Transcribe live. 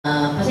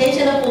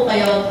Pasensya na po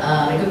kayo,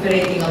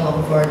 recuperating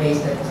ako for 4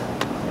 days na ito.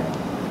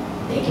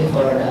 Thank you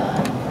for the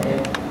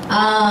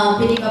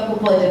pinig up ko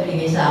po ito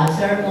binigay sa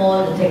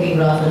sermon, the taking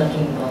ground of the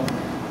kingdom.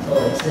 So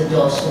it's the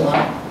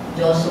Joshua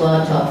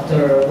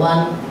chapter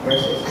 1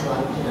 verses 1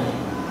 to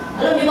 9.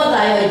 Alam niyo ba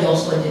tayo ay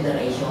Joshua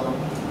generation?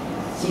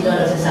 Sino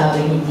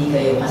nagsasabing hindi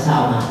kayo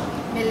kasama?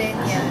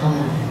 Millennial.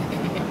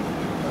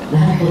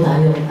 Lahat po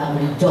tayo ang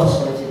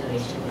Joshua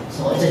generation.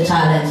 So it's a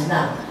challenge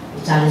na.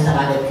 I-challenge na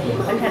kagad kayo.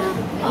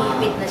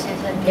 Repeat na siya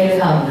sa Can you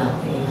have na?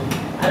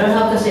 I don't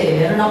have to say,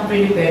 meron akong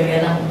pre-prepare,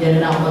 kaya dyan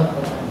na ako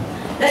magpunta.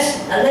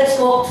 Let's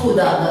walk through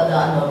the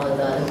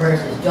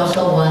verses.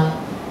 Joshua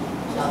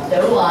 1,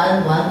 chapter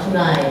 1, 1 to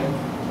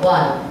 9.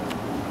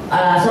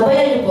 1.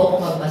 Sabayan niyo po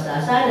kung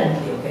magbasa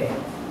silently, okay?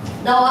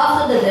 Now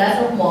after the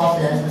death of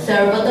Moses, the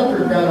servant of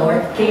the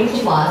Lord, came to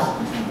pass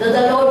that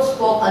the Lord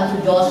spoke unto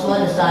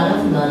Joshua the son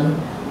of Nun,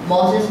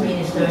 Moses'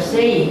 minister,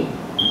 saying,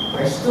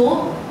 verse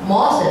 2,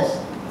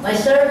 Moses, my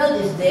servant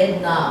is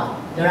dead now.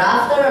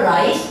 Thereafter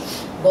arise,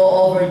 go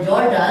over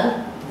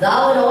Jordan,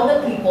 thou and all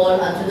the people,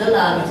 unto the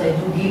land which I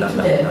do give to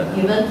them,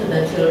 even to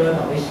the children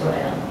of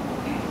Israel.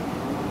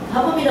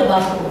 Habang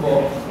binabasa ko po,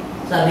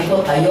 sabi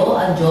ko, kayo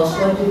ang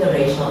Joshua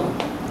generation.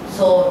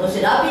 So, nung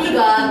sinabi ni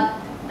God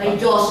kay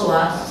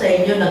Joshua, sa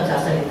inyo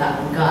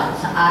nagsasalitaan ka.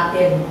 Sa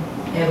atin,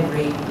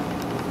 every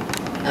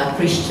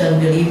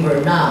Christian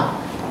believer now.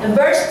 And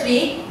verse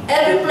 3,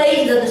 every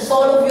place that the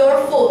sole of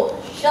your foot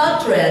shall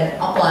tread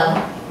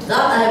upon,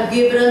 that I have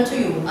given unto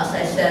you, as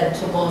I said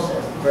to Moses.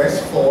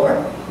 Verse 4,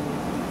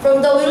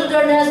 from the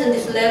wilderness in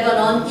this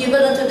Lebanon, even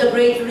unto the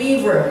great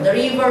river, the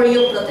river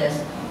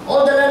Euphrates,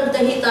 all the land of the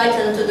Hittites,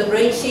 and unto the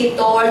great sea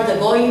towards the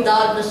going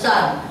down of the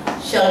sun,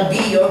 shall be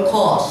your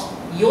cause.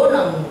 Yun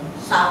ang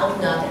sakop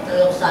natin,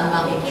 talagang saan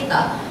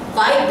makikita.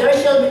 5,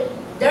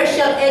 there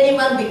shall any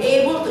man be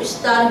able to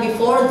stand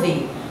before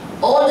thee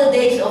all the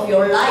days of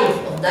your life,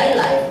 of thy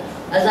life,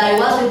 as I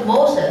was with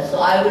Moses,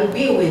 so I will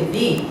be with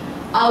thee.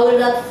 I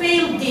will not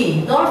fail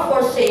thee, nor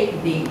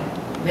forsake thee.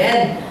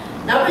 Amen.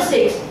 Number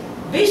 6,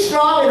 be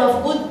strong and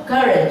of good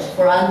courage,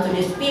 for unto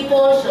this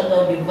people shall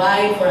thou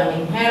divide for an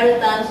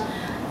inheritance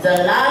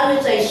the land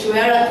which I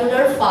swear unto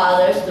their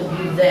fathers to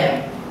give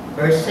them.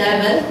 Verse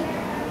 7,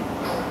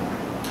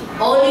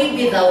 only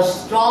be thou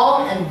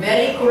strong and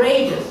very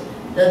courageous,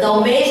 that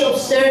thou mayest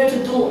observe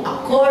to do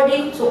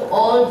according to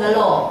all the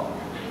law,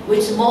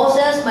 which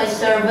Moses my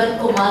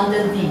servant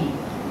commanded thee.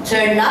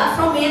 Turn not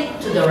from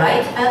it to the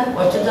right hand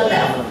or to the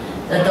left,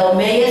 that thou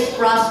mayest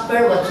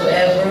prosper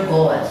whatsoever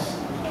goest.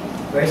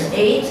 Verse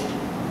 8,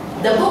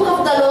 the book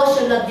of the law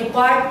shall not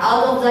depart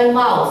out of thy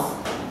mouth,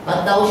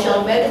 but thou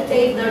shalt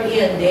meditate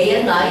therein day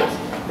and night,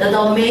 that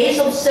thou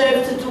mayest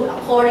observe to do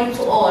according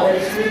to all that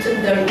is written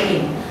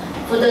therein.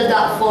 For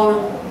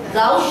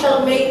thou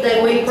shalt make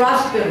thy way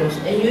prosperous,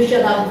 and you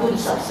shall have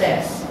good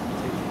success.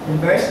 In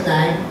verse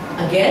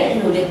 9, again,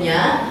 inulit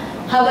niya,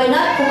 have I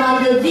not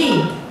commanded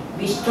thee?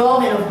 Be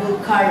strong and of good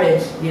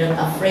courage, be not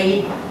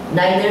afraid,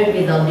 neither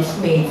be thou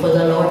dismayed, for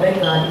the Lord thy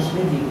God is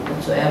with you,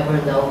 whatsoever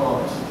thou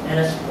goest.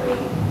 Let us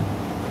pray.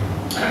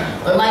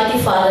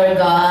 Almighty Father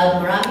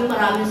God,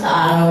 maraming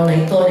sa araw na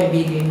ito na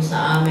ibigay mo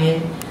sa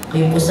amin.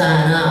 Kayo po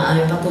sana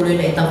aming patuloy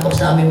na itampok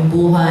sa aming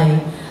buhay.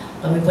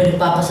 Kami po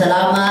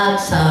nagpapasalamat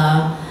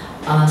sa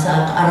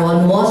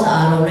arawan mo,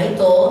 sa araw na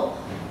ito,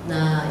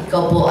 na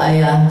ikaw po ay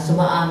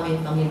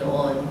sumaamin,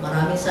 Panginoon.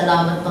 Maraming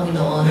salamat,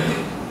 Panginoon,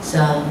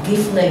 sa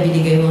gift na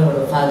ibinigay mo,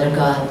 Father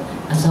God,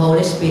 at sa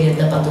Holy Spirit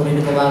na patuloy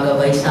na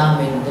gumagabay sa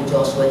amin, the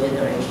Joshua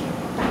generation.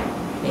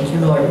 Thank you,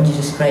 Lord. In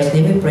Jesus Christ's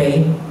name we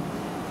pray.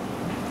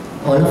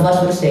 All of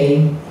us will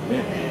say,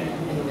 Amen.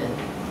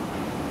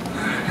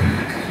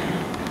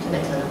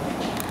 Next na.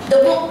 The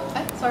book...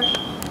 sorry.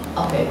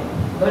 Okay.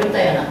 Balik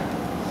tayo na.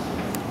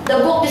 The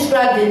book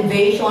described the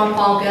invasion,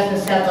 conquest,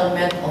 and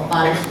settlement of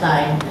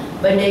Palestine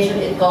by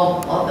nation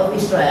of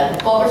Israel.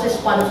 It covers a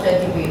span of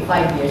 25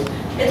 years.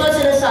 Ito ang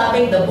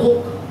sinasabing the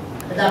book,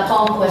 the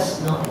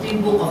conquest, no? Ito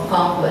yung book of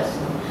conquest.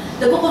 No?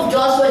 The book of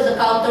Joshua is the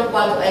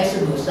counterpart of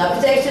Exodus. Sabi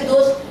sa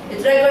Exodus, it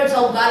records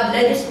how God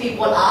led His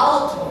people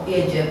out of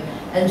Egypt.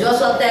 And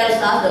Joshua tells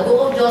us, the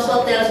book of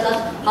Joshua tells us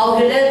how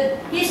He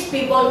led His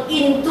people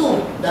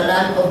into the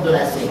land of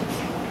blessing.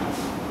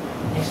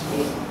 Next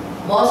please.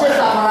 Moses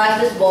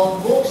summarizes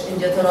both books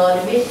in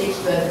Deuteronomy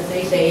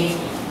 6:23, saying,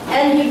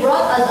 and He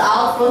brought us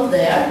out from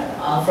there,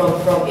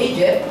 from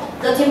Egypt,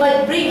 that He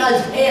might bring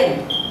us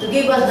in to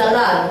give us the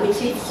land which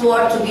He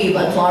swore to give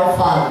unto our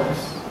fathers.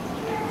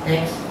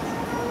 Next.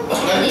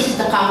 And this is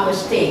the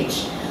conquest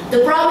stage.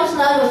 The promised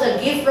land was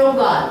a gift from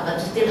God, but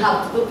you still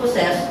have to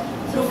possess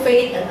through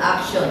faith and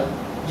action.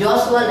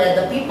 Joshua led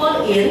the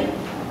people in,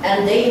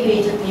 and they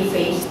immediately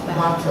faced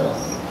battles.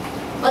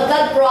 But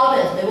God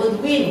promised they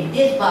would win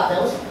these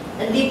battles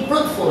and live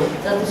fruitful,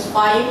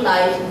 satisfying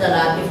lives in the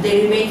land if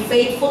they remain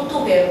faithful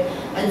to Him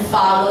and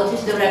followed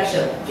His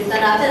direction. Kita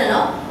natin,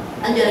 ano?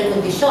 Andiyan ang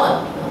kondisyon.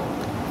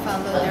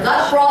 But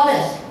God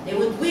promised they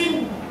would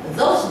win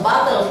those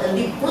battles and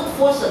live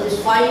fruitful,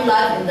 satisfying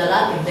life in the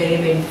land if they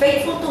remain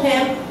faithful to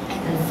Him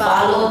and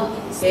followed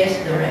His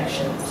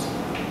directions.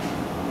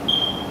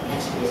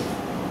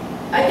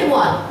 Item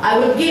 1, I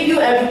will give you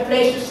every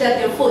place to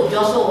set your foot.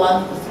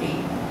 Joshua 1 to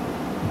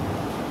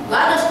 3.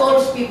 God has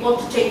called his people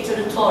to take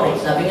territory.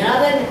 Sabi nga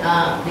natin,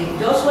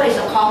 Joshua is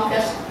a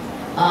conquest,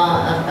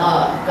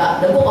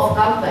 the book of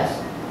conquest.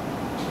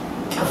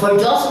 For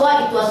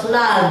Joshua, it was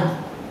land.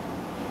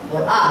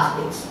 For us,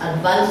 it's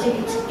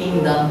advancing its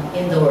kingdom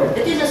in the world.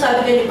 Ito yung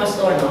sasabi kayo ni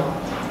Pastor, no?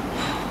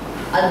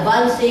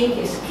 Advancing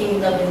his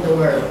kingdom in the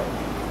world.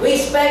 We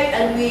expect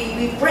and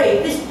we pray,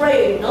 please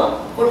pray,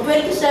 no? For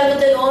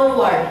 2017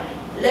 onward,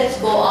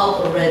 let's go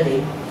out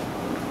already.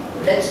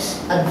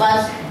 Let's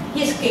advance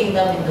his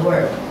kingdom in the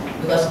world.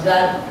 Because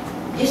God,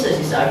 Jesus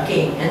is our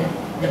king, and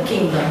the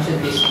kingdom should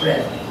be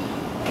spread.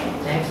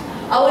 Next.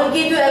 I will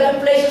give you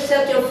every place to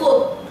set your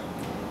foot.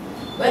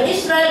 When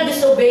Israel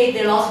disobeyed,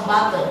 they lost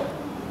battle.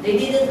 They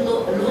didn't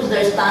lose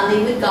their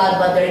standing with God,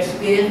 but their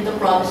experience the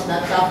promise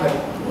not suffered.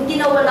 Hindi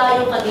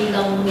nawala yung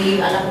kanilang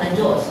magiging anak ng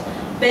Diyos.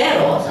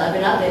 Pero, sabi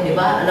natin, di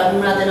ba,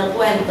 alam natin ang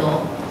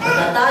kwento,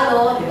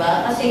 natatalo, di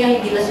ba, kasi nga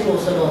hindi na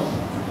sinusunod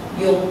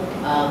yung,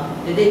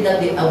 they did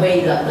not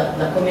away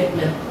the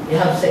commitment they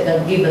have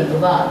given to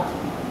God.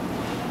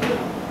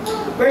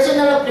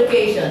 Personal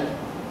application.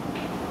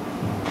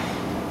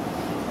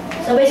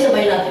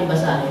 Sabay-sabay natin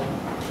basahin.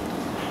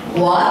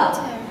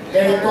 What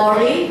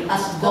territory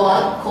has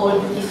God called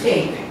you to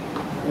take?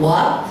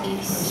 What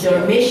is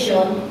your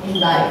mission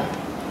in life?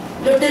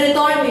 Your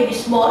territory may be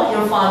small,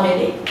 your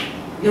family,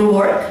 your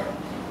work,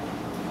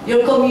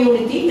 your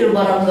community, your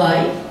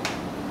barangay,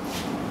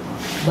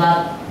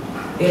 but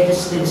it is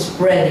still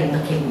spreading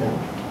the kingdom.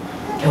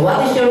 And what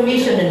is your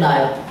mission in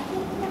life?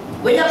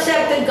 When you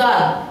accepted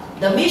God,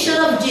 the mission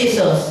of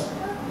Jesus,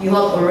 you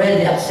have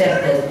already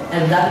accepted,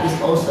 and that is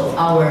also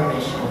our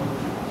mission.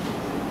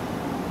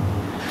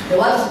 And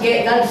what is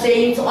God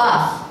saying to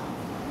us?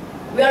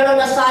 We are on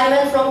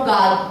assignment from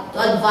God to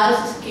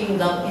advance His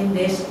kingdom in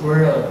this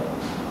world.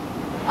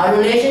 Our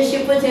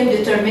relationship with Him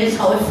determines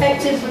how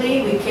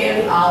effectively we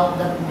carry out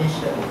that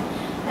mission.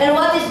 And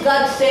what is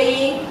God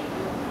saying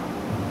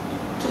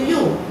to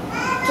you,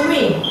 to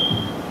me?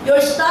 Your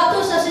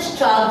status as His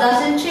child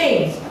doesn't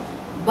change,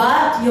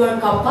 but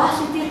your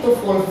capacity to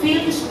fulfill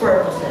His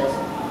purposes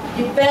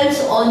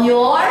depends on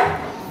your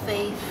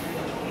faith.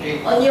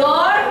 On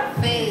your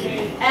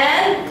Faith.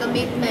 And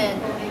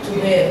Commitment. to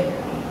Him.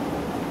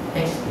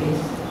 Next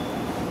please.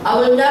 I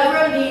will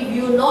never leave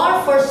you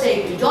nor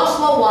forsake you.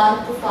 Joshua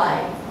 1 to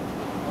 5.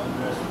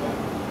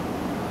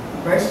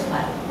 Verse 5.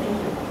 Thank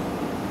you.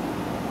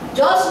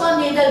 Joshua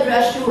needed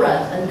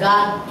reassurance, and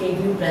God gave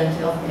him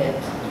plenty of it.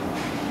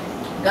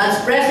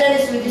 God's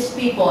presence is with His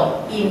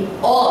people in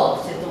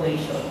all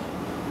situations.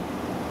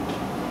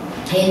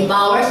 He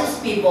empowers His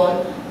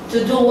people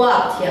to do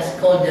what He has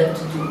called them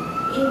to do.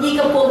 Hindi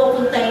ka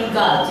pupuntahin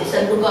God sa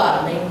isang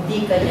lugar na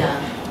hindi ka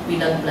niya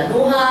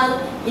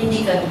pinagplanuhan,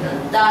 hindi ka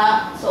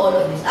pinanda, so all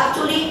of this.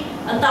 Actually,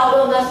 ang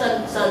tawag nga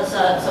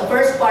sa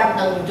first part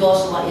ng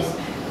Joshua is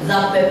the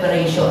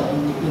preparation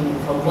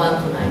from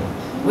 1 to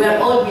 9. We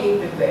are all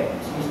being prepared.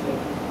 Excuse me.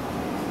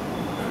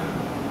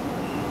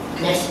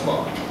 Next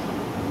po.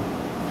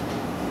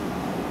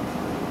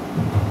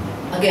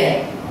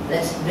 Again,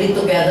 let's read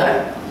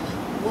together.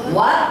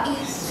 What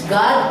is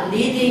God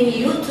leading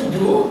you to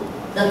do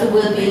that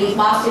will be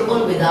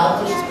impossible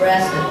without His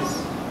presence?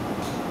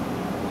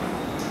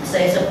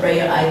 Isa sa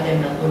prayer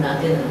item na po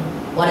natin.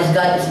 What is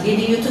God is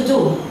leading you to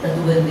do that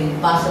will be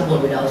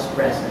impossible without His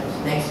presence?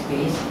 Next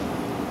please.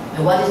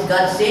 And what is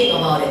God saying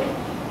about it?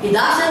 He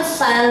doesn't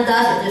send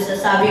us, ito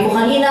sasabi ko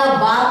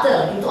kanina,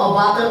 into a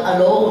battle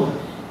alone.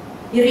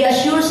 He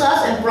reassures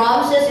us and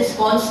promises His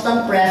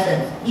constant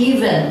presence,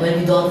 even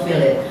when we don't feel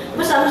it.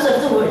 Masabi sa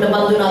ito,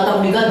 nabando natin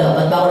ni God,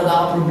 ba't ba ako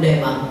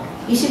nagkakaproblema?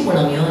 Isip mo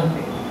lang yun.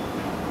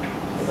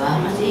 Diba?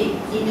 Kasi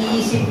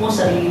iniisip mo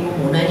sarili mo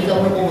muna, hindi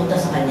ka muna pumunta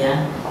sa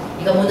Kanya,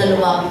 hindi ka muna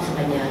lumapit sa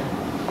Kanya.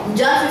 In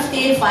John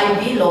 15,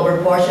 5b, lower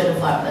portion of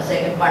the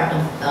second part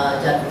of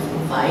John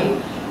 15,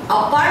 5,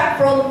 apart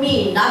from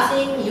me,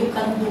 nothing you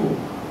can do.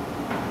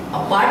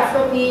 Apart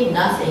from me,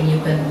 nothing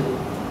you can do.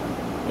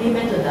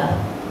 Amen to that.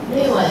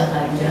 Naiwala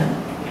tayo dyan.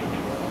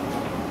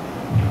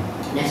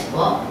 Next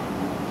po.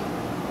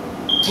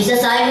 His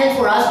assignment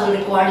for us will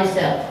require His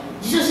help.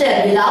 Jesus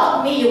said,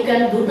 without me, you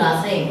can do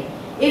nothing.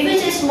 If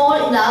it is small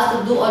enough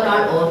to do on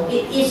our own,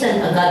 it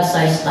isn't a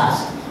God-sized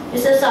task.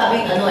 Isa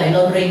sabing,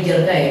 Lone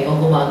Ranger ka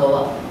kung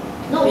gumagawa.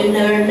 No, you're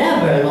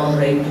never a Lone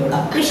Ranger.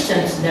 A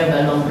Christian is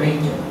never a Lone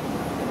Ranger.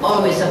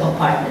 Always have a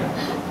partner,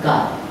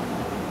 God.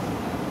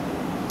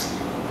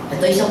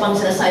 Ito isa pang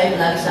sinasabi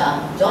lagi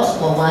sa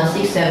Joshua 1,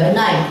 6, 7,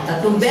 9.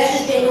 Tatlong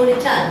beses kayo ulit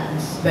yan.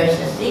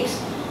 Verses 6,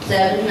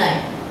 7,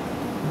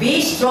 9. Be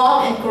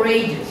strong and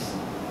courageous.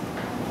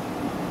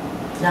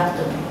 Not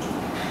to me.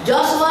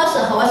 Joshua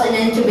was in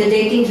an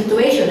intimidating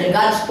situation and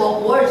God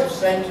spoke words of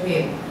strength to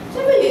him.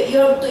 Sabi,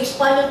 you have to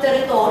expand your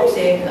territories,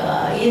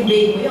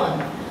 i-invade mo yun.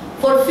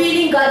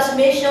 Fulfilling God's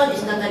mission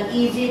is not an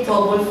easy,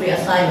 trouble-free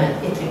assignment.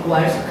 It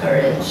requires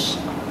courage.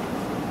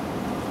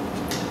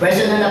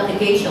 Personal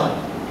application.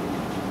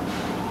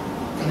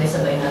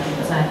 Sabay-sabay natin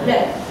basahin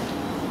ulit.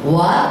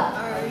 What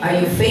are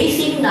you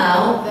facing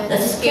now that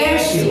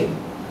scares you?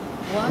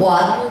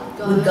 What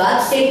would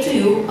God say to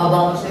you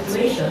about the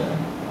situation?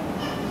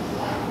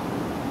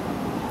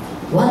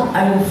 What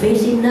are you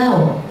facing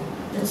now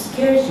that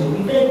scares you?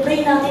 We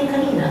pray natin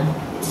kanina.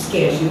 It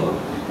scares you.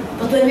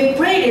 But when we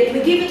prayed it, we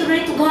give it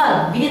already to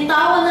God.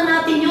 Binitawan na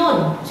natin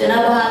yun. Siya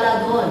na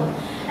bahala doon.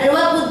 And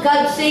what would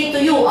God say to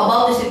you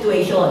about the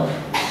situation?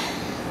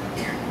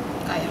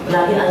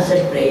 Lagi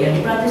answered prayer. Di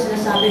practice na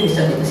sabi,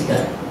 sabi ito si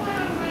God.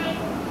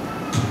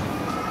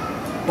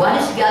 What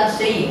is God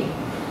saying?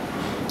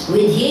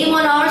 With Him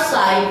on our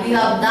side, we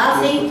have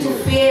nothing to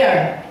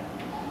fear.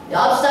 The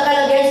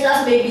obstacle against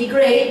us may be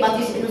great, but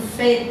is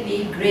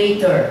infinitely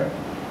greater.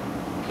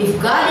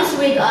 If God is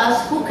with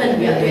us, who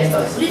can be against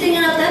us? Ulitin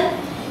nga natin.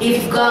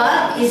 If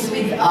God is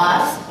with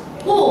us,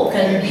 who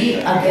can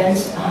be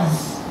against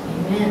us?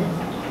 Amen.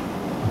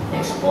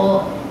 Next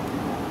po.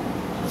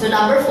 So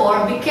number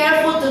 4, be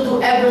careful to do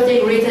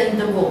everything written in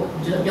the book.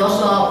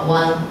 Joshua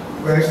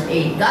 1 verse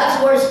 8. God's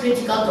word is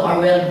critical to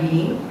our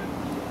well-being.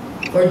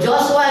 For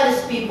Joshua and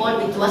his people,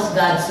 it was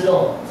God's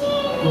law.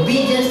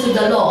 Obedience to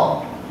the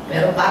law.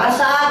 Pero para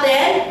sa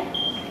atin,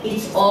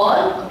 it's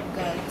all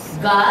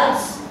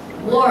God's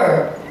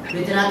word.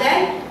 Written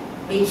natin,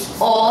 it's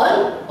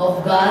all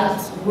of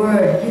God's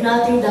word. Hindi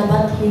natin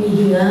dapat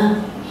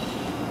hinihinga.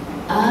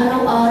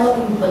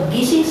 Araw-araw, yung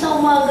paggising sa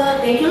umaga,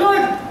 thank you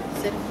Lord.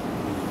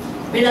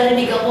 May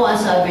narinig ako, ang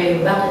sabi,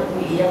 bakit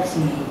umiiyak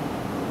si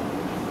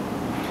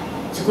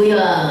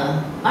Kuya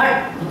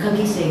Art,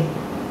 magkagising?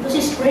 Because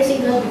he's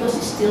praising God because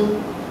he's still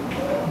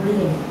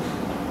breathing.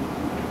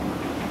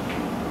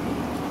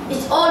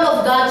 It's all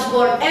of God's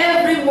word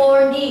every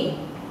morning.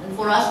 And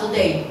for us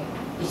today,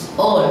 it's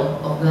all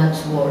of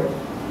God's word.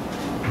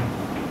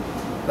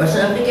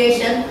 Personal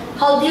application,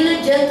 how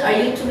diligent are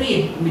you to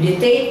read,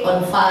 meditate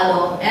on,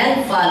 follow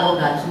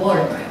God's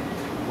word?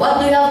 What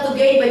do you have to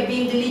gain by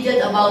being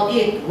diligent about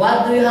it?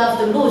 What do you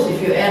have to lose if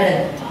you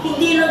err?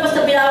 Hindi lang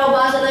basta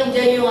pinapabasa lang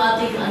dyan yung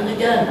ating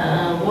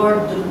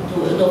word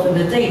to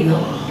meditate, no?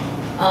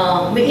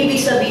 May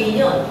ibig sabihin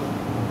yun.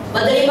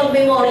 Madali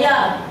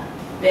mag-memorya.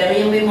 Pero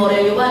yung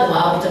memorya nyo ba,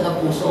 umabot sa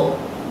kapuso.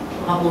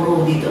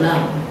 Makapuro dito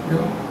lang,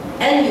 no?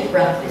 And you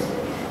practice it.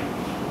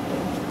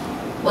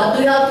 What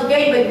do you have to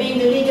gain by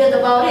being diligent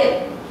about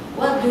it?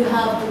 What do you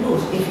have to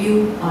lose if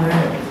you are?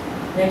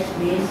 Next,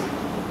 please.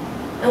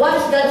 And what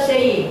is God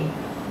saying?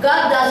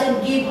 God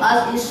doesn't give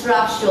us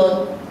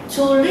instruction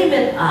to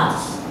limit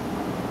us,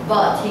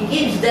 but He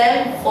gives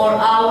them for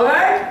our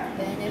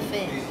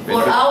benefit.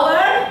 For our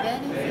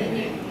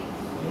benefit.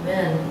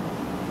 Amen.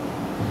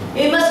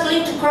 We must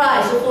cling to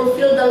Christ to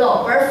fulfill the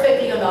law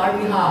perfectly on our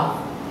behalf.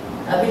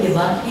 Sabi, di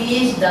ba?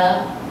 He is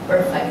the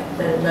perfect,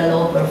 the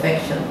law of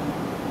perfection.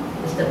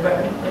 He is the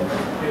perfect.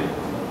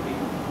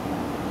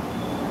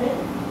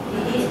 He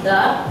is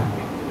the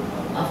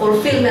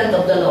fulfillment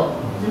of the law.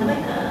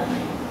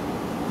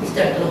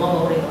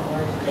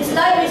 His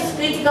life is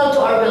critical to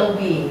our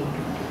well-being.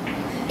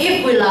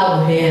 If we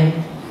love Him,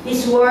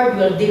 His word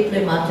will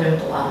deeply matter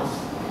to us.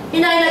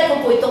 Hinighlight ko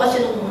po ito kasi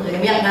nung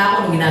umiyak na ako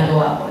nung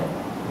ginagawa ko.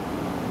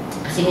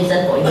 Kasi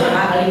minsan po,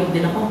 nakakalimog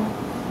din ako.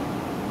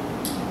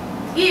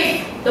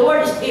 If, the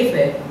word is if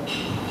the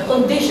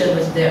condition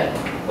was there.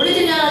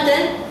 Ulitin nga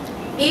natin,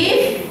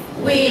 if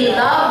we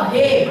love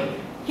Him,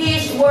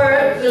 His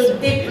word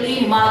will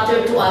deeply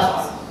matter to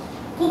us.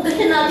 Kung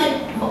ganyan natin,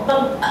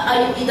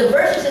 the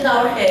verses in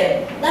our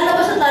head,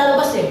 lalabas at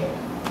lalabas eh.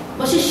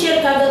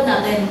 Masishare kagad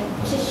natin.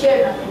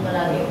 Masishare natin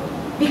palagi.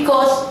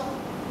 Because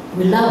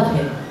we love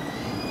Him.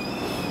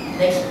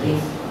 Next,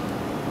 please.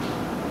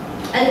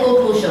 And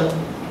conclusion.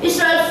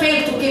 Israel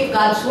failed to keep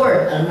God's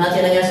word. Alam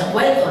natin na yan sa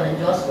kwento ng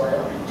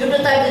Joshua. During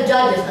the time of the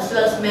judges, as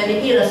well as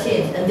many era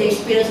sins, and they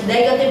experienced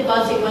negative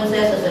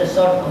consequences as a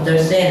result of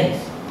their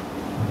sins.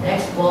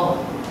 Next po.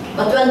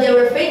 But when they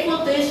were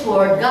faithful to His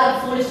word, God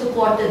fully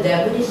supported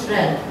them with His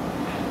strength.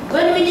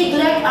 When we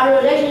neglect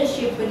our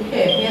relationship with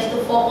Him, He has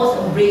to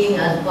focus on bringing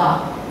us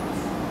back.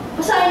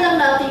 Basahin lang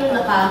natin yung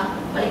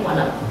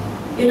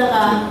yung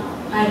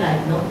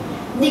naka-highlight, no?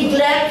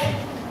 Neglect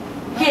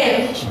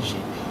Him,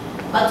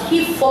 but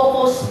He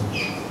focused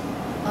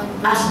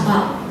us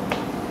back.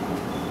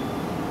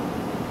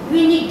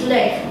 We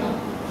neglect, no?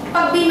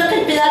 Pag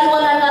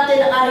pinaliwala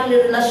natin ang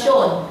ating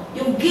relasyon,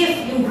 yung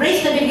gift, yung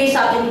grace na binigay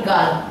sa atin ni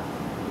God,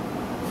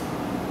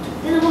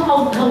 you know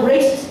how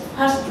grace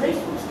has grace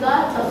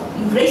God, has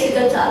grace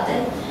God sa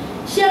atin.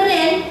 Siya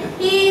rin,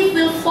 He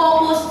will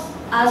focus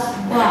us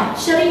back.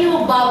 Siya rin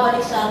yung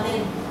magbabalik sa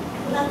atin.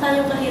 Wala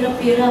tayong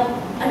kahirap-hirap.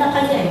 Anak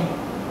ka niya eh.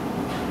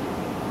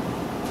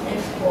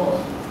 Next po.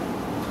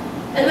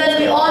 And when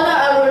we honor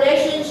our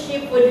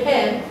relationship with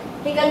Him,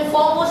 He can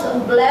focus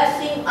on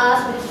blessing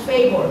us with His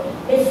favor.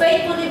 He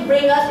faithfully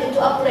bring us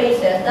into the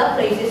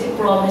places He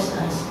promised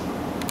us.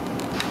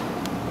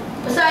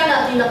 Basahin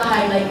natin yung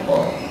naka-highlight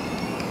po.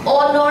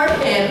 Honor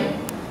Him,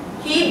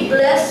 He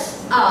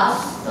blessed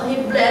us, so He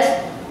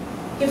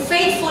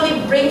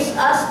faithfully brings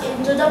us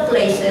into the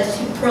places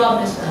He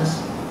promised us.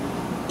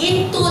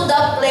 Into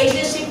the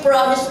places He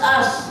promised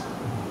us.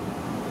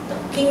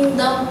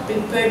 kingdom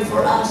prepared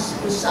for us.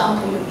 For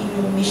example, yung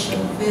inyong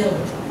mission field.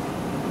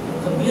 Your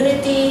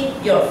community,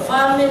 your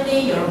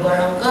family, your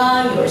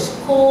barangay, your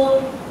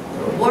school,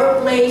 your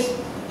workplace,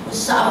 kung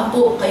saan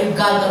po kayo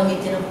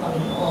gagamitin ng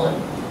Panginoon.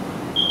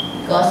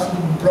 Because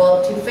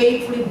He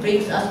faithfully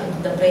brings us into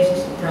the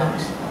places He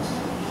promised us.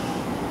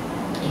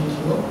 Thank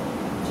you.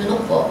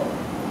 Sunod po.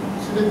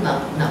 Sunod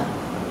na.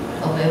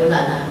 Okay, wala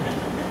na.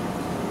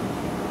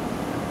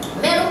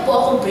 Meron po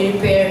akong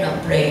prepare na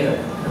prayer.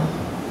 No?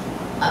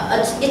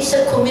 It's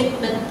a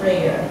commitment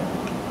prayer.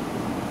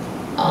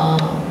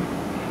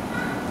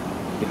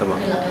 Kita ba?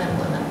 Kailangan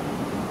ko na.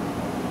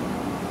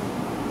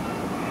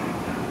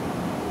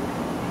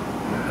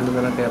 Ano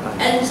na lang kaya tayo?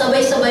 And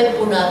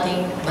sabay-sabay po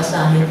nating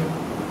basahin.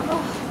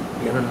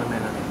 Ganun lang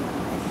natin.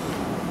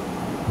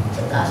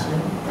 Sa taas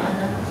yun.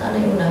 Sana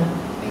yun na.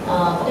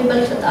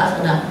 Pakibalik sa taas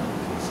na.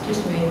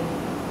 Excuse me.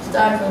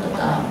 Start from the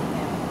top.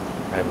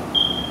 Kaya ba?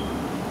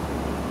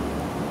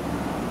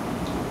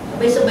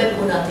 Sabay-sabay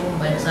po natin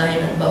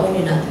basahin at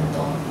baunin natin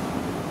to.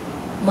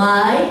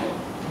 My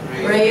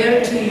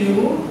prayer to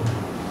you,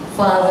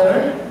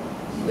 Father,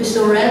 we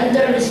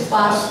surrender this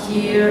past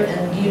year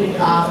and give it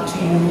up to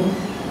you.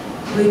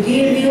 We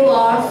give you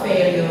our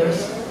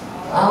failures,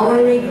 our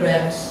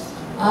regrets,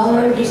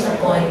 our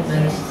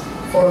disappointments,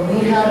 for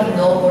we have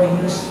no more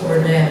use for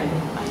them.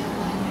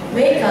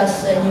 Make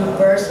us a new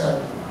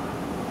person.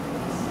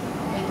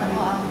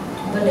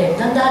 Balik,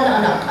 tanda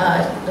lang anak,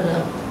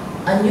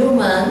 a new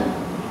man,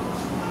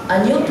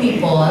 a new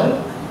people,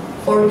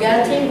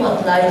 forgetting what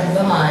lies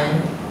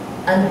behind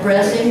and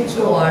pressing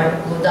toward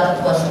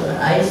that what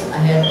lies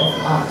ahead of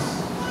us.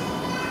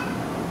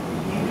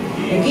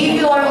 We give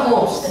you our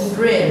hopes and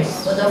dreams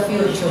for the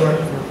future.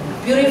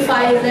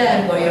 Purify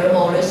them by your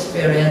Holy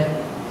Spirit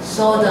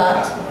so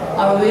that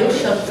our will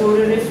shall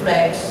truly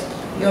reflect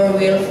your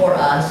will for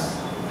us.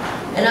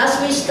 And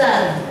as we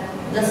stand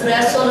the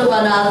threshold of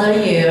another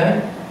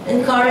year,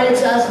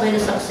 encourage us by the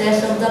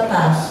success of the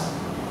past,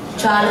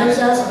 challenge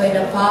us by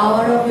the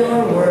power of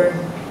your word,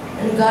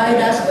 and guide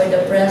us by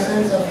the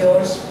presence of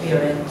your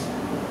Spirit.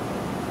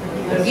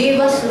 Forgive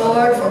us,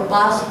 Lord, for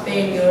past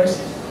failures,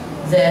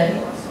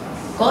 then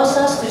cause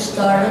us to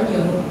start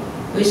anew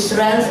with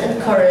strength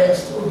and courage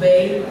to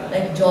obey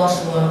like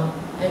Joshua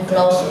and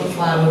closely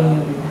follow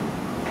you.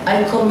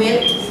 I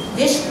commit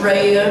this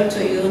prayer to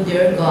you,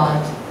 dear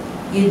God.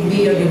 Give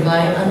me your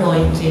divine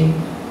anointing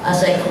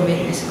as I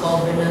commit this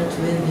covenant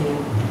with you.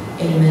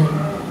 Amen.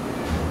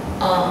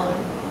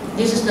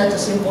 This is not a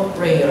simple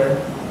prayer.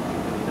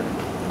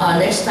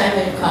 Next time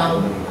when you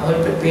come, I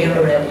will prepare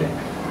already.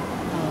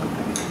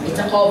 It's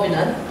a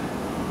covenant.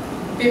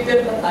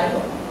 Prepare pa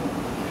tayo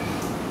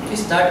to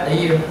start the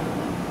year.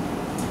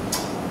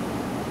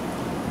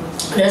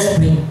 Let's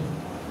pray.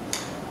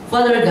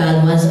 Father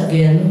God, once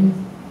again,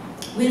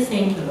 we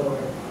thank you, Lord.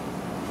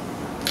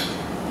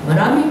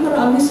 Maraming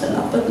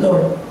salamat,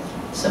 Lord,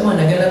 sa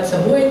mga naganap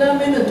sa buhay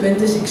namin noong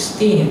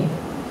 2016.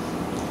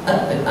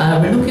 At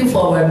we're looking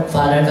forward,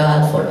 Father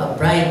God, for a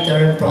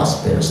brighter,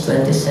 prosperous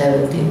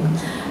 2017.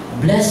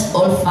 Bless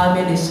all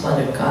families,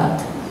 Father God.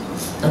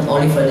 Not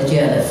only for the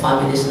GLF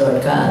families, Lord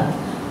God.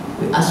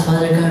 We ask,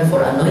 Father God,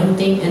 for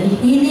anointing and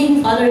healing,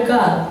 Father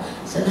God,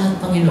 sa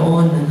lahat,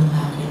 Panginoon, na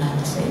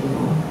nakakilala sa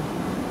inyo.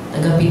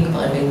 Nagapin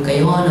pa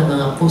kayo ng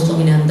mga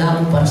pusong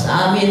inihanda mo para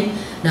sa amin,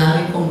 na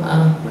amin pong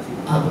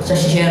sa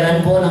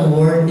sharean po ng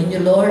word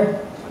ninyo,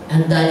 Lord.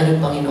 Handa niyo rin,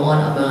 Panginoon,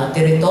 ang mga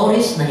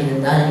territories na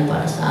hinanda niyo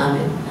para sa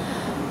amin.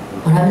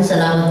 Maraming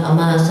salamat,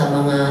 Ama, sa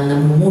mga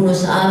namumuno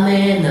sa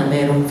amin na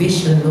mayroong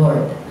vision,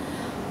 Lord.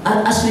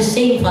 And as we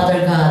sing,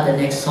 Father God, the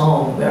next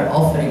song, we are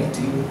offering it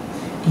to you.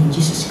 In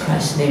Jesus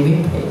Christ's name we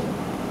pray.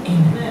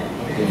 Amen.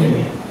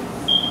 Amen.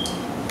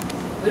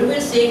 We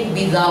will sing,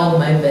 Be Thou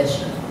My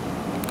Vision.